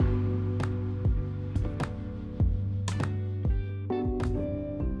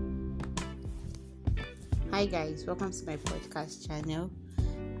Hi guys, welcome to my podcast channel,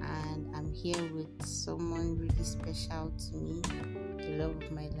 and I'm here with someone really special to me, the love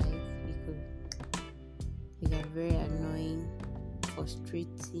of my life. We are very annoying,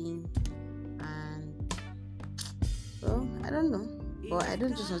 frustrating, and well, I don't know, but I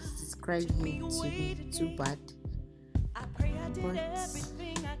don't just want to describe him to be too bad, but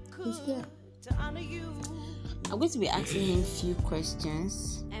he's here. I'm going to be asking him a few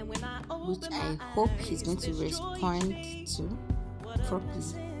questions, which I hope he's going to respond to properly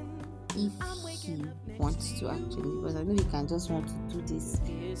if he wants to actually, because I know he can just want to do this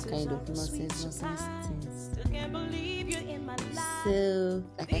kind of nonsense things. So,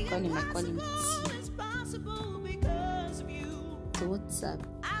 like I call him T. So what's up?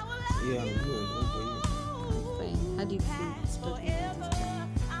 Yeah, I'm good. What about you? I'm fine. How do you feel?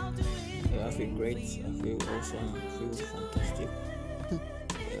 Yeah, I feel great. I feel awesome. I feel fantastic.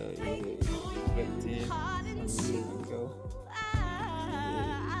 You're expecting from you and go.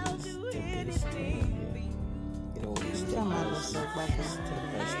 Stepping step, step by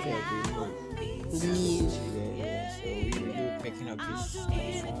step, Me. So we're picking up this song.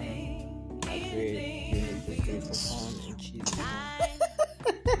 I pray you make the great for fun and cheese.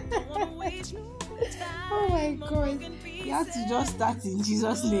 Oh my God. You have to just start in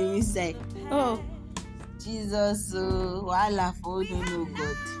Jesus' name. It's like, oh, Jesus, wala for no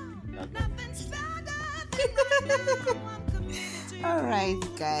God. Alright,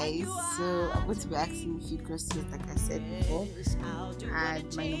 guys. So I'm going to be asking a few questions, like I said before.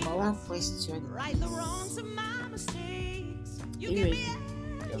 And my number one question is, you ready?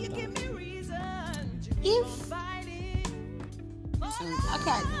 Okay,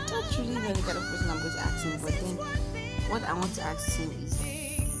 I don't really know the kind of question I'm going to ask him, but then what I want to ask him is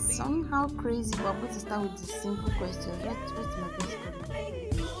somehow crazy, but I'm going to start with the simple question. What's my best food?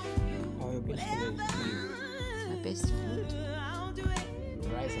 Your best food is My best food?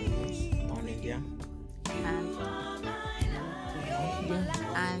 rice and beans, pounded yam. And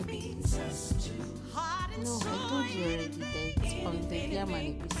no, I told you already that it's pounded yam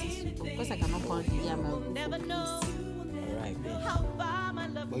and a piece soup. Of course, I cannot pound the yam and go for peace. Alright, babe.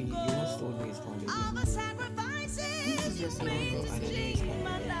 But you once told me it's pounded yam. This is just what I I didn't know said. it's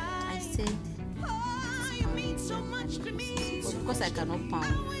pounded yam. I said it's pounded yam and a piece soup. But because I cannot pound, I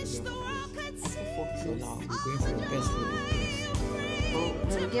go for So peace. now we're going for the best food in place. But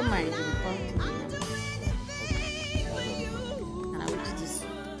when we get married, we'll pound the yam. Okay. And I will do this.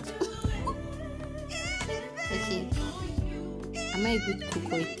 Okay. Am I a good cook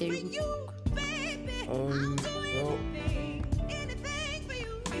or a terrible cook? Well,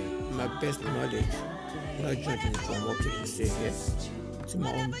 my best knowledge, not judging from what people say here, to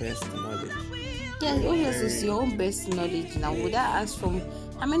my own best knowledge. Yeah, obviously it's your own best knowledge now. Would I ask from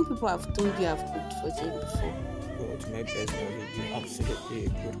how many people have told you I've cooked for them before? Well, to my best knowledge, you're absolutely a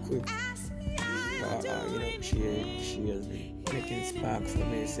good cook. She has been making spark for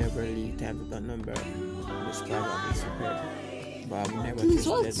me several times with that number. The spark has been superb. But I've never Please,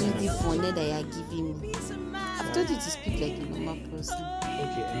 what's tasted with the another. phone that you are giving me? I've told you to speak like a normal person.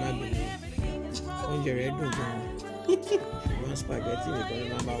 Okay, am I being? On your red one spaghetti, we can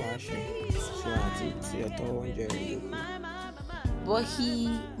remember washing. So I think your toe on your But he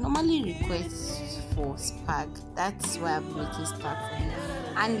normally requests for spark. That's why I'm making spark for him.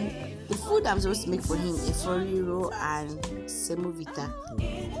 And the food I'm supposed to make for him, Eforiro and Semovita,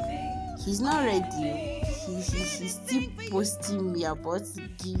 he's not ready. He's still posting me about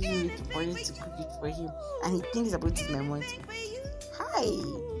giving me the money to cook it for him, and he thinks about it my money. Hi,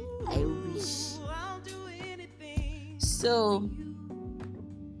 I wish. So,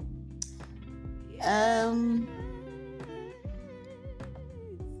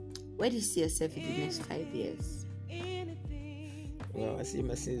 where do you see yourself in the next 5 years? Well, I see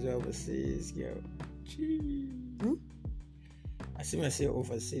myself overseas, girl. I see myself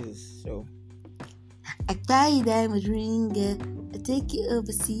overseas, so I tie you diamond ring, girl. I take you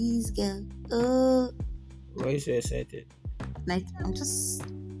overseas, girl. Oh, why are you so excited? like I'm just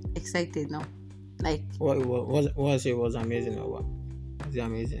excited now. Like, What was it was amazing or what? Was it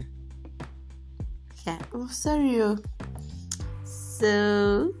amazing? yeah. Oh, sorry.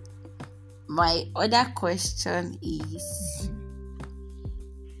 So, my other question is,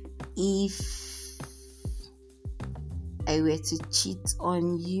 if I were to cheat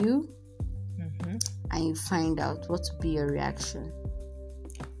on you and you find out, what would be your reaction?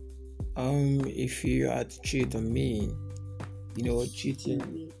 If you had to cheat on me,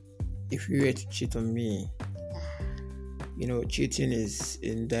 cheating. If you were to cheat on me, cheating is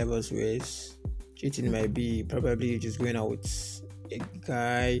in diverse ways. Cheating might be probably just going out with a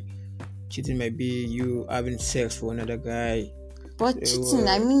guy Cheating might be you having sex with another guy. But cheating,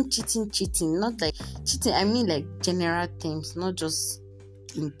 I mean cheating, not like cheating. I mean like general terms, not just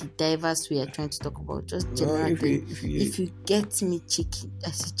in the diverse we are trying to talk about. Just general terms. If you get me cheating,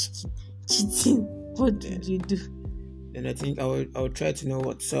 what did you do? Then I think I would try to know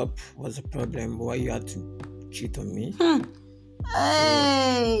what's up, what's the problem, why you had to cheat on me.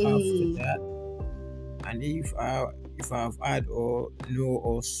 Hey. So after that, and if I've had or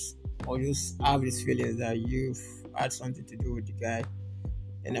know or just have this feeling that you've had something to do with the guy,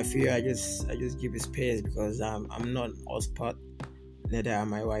 then I feel I just give it space, because I'm not husband, neither am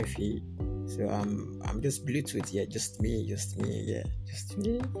my wifey. So I'm just Bluetooth, just me, just me.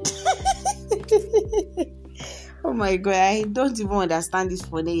 Oh my god, I don't even understand this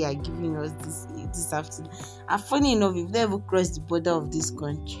funny you are giving us this afternoon. And funny enough, we've never crossed the border of this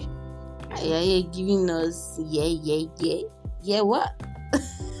country. You're giving us what?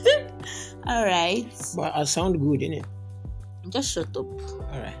 Alright. But I sound good, innit? Just shut up.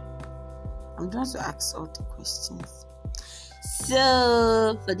 Alright. I'm going to ask all the questions.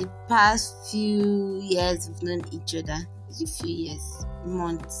 So, for the past few years, we've known each other. A few years,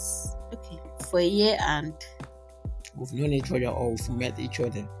 months. Okay, for a year and. We've known each other, or we've met each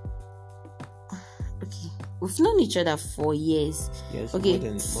other. Okay, we've known each other for years. Yes. Okay,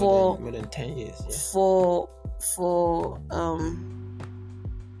 more than 10 years. Yeah. For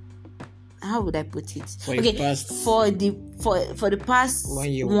how would I put it? For the past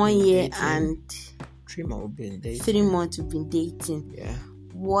 1 year and 3 months we've been dating. 3 months we've been dating. Yeah.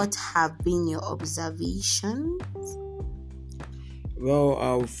 What have been your observations?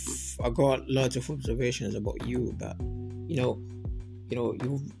 Well, I got lots of observations about you, but you're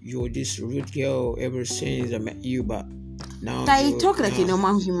this rude girl ever since I met you, but now you talk like a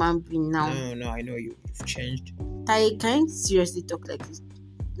normal human being now. No, I know you've changed. Can you seriously talk like a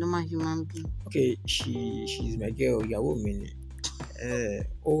normal human being? Okay, she's my girl, you're a woman.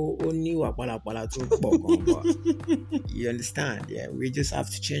 You understand? Yeah, we just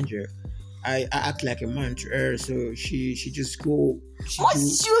have to change her. I act like a man to her, so she just go.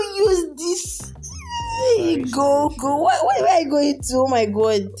 Must you use this? Go. What am I going to? Oh my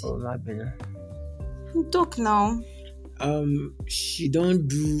god. Oh my bad. Talk now. She don't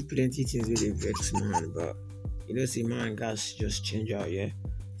do plenty things with a vex man, but see, man, guys just change out, yeah.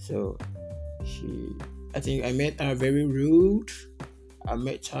 So I think I met her very rude. I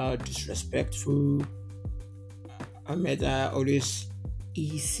met her disrespectful. I met her always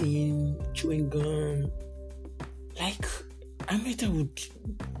eating chewing gum. Like, I met her with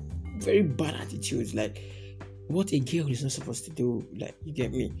very bad attitudes. Like, what a girl is not supposed to do. Like, you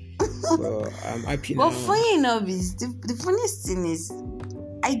get me? So I'm happy now. But funny enough is the funniest thing is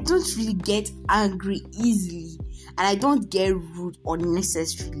I don't really get angry easily, and I don't get rude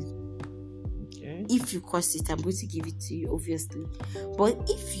unnecessarily. Okay. If you cause it, I'm going to give it to you, obviously. But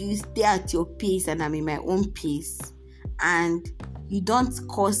if you stay at your pace and I'm in my own pace, and you don't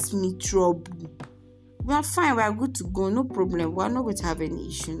cause me trouble, we are fine, we are good to go, no problem, we are not going to have any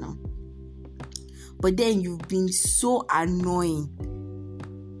issue now. But then you've been so annoying.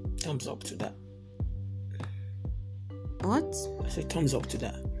 Thumbs up to that. What? I say thumbs up to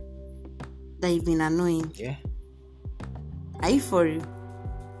that. That you've been annoying? Yeah. Are you for real?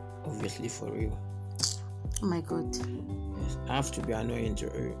 Obviously for real. Oh my god. Yes, I have to be annoying to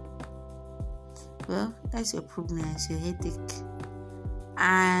her. Well, that's your problem, it's your headache.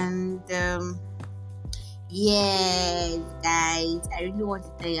 And yeah, guys, I really want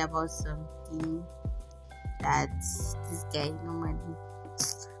to tell you about something that this guy normally,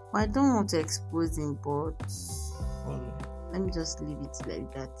 well, I don't want to expose him, but let me just leave it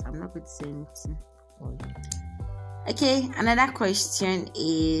like that. I'm not going to say anything. Okay, another question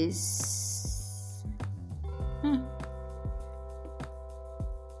is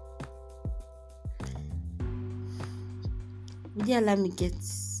would you allow me get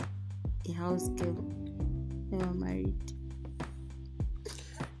a house girl when I'm married?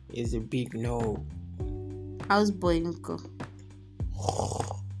 It's a big no. House boy, uncle.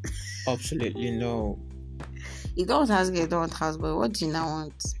 Absolutely no. You don't want house girl, you don't want house boy. What do you now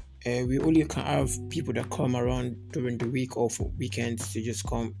want? We only can have people that come around during the week or for weekends to just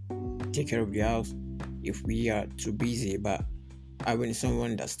come take care of the house if we are too busy. But having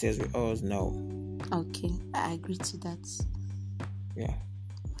someone that stays with us, no. Okay, I agree to that. Yeah.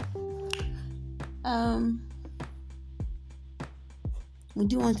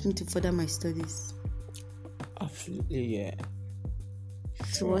 Would you want me to further my studies? Absolutely, yeah.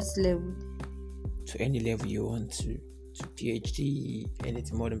 To what level? To any level you want to PhD,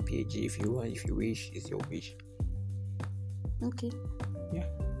 anything more than PhD if you want, if you wish, is your wish. Okay. Yeah.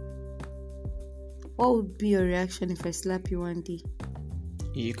 What would be your reaction if I slap you one day?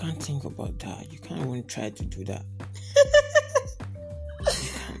 You can't think about that. You can't even try to do that. You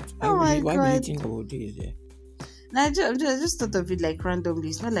can't. Why would you think about this? Yeah? I just thought of it like randomly.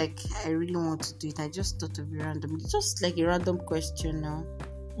 It's not like I really want to do it. I just thought of it randomly. Just like a random question now.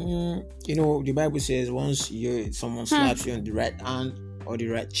 The Bible says once someone slaps you on the right hand or the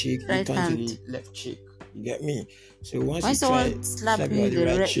right cheek, you turn to the left cheek. You get me? So once you someone slap you on the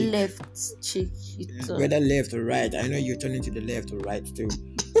right cheek, left cheek, whether left or right, I know you're turning to the left or right too.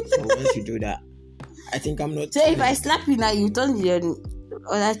 So once you do that, I think I'm not. So if I slap you now, you turn your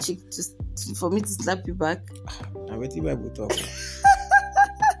other cheek for me to slap you back. I bet the Bible talk.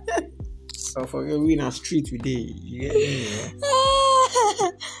 So for you, we in a street today. You get me? Yeah?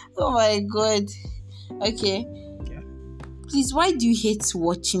 Oh my God. Okay. Yeah. Please, why do you hate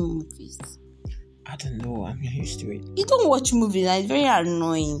watching movies? I don't know. I'm not used to it. You don't watch movies. It's very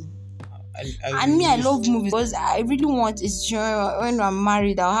annoying. I love movies because I really want when I'm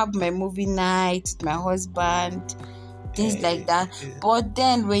married, I'll have my movie night with my husband, things like that. But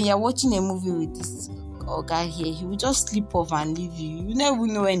then when you're watching a movie with this guy here, he will just sleep off and leave you. You never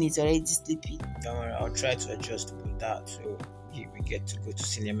know when he's already sleeping. Don't worry, I'll try to adjust with that so we get to go to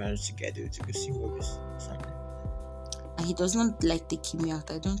cinemas together to go see movies or something. And he does not like taking me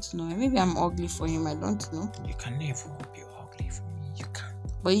out. I don't know. Maybe I'm ugly for him. I don't know. You can never be ugly for me. You can't.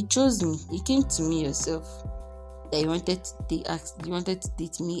 But he chose me. He came to me yourself. That you wanted to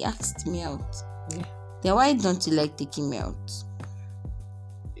date me. He asked me out. Yeah. Then why don't you like taking me out?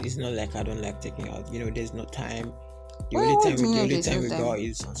 It's not like I don't like taking out. There's no time. The only time we go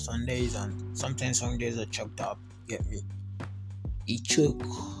is on Sundays, and sometimes Sundays are choked up. Get me? He choke.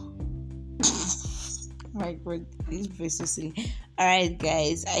 My God, this is so silly. Alright,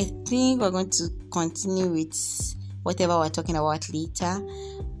 guys, I think we're going to continue with whatever we're talking about later,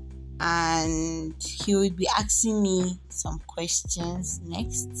 and he will be asking me some questions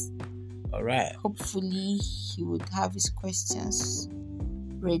next. Alright. Hopefully, he would have his questions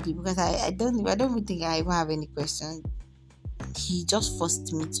ready because I don't even think I even have any questions. He just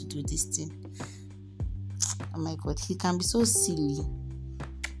forced me to do this thing. Oh my God, he can be so silly.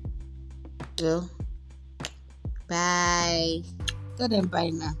 Well, bye. Tell them bye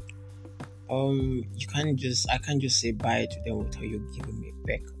now. I can't just say bye to them without you giving me a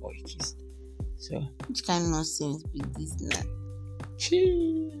peck or a kiss. So which kind of nonsense be this now?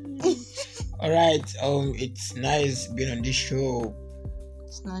 Alright, it's nice being on this show.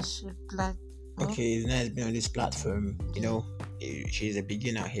 It's not sure flat. Okay, it's nice being on this platform. She's a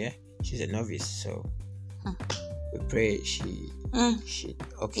beginner here. She's a novice, so we pray she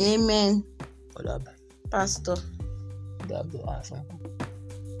okay. Amen. What up? Pastor. What up, awesome.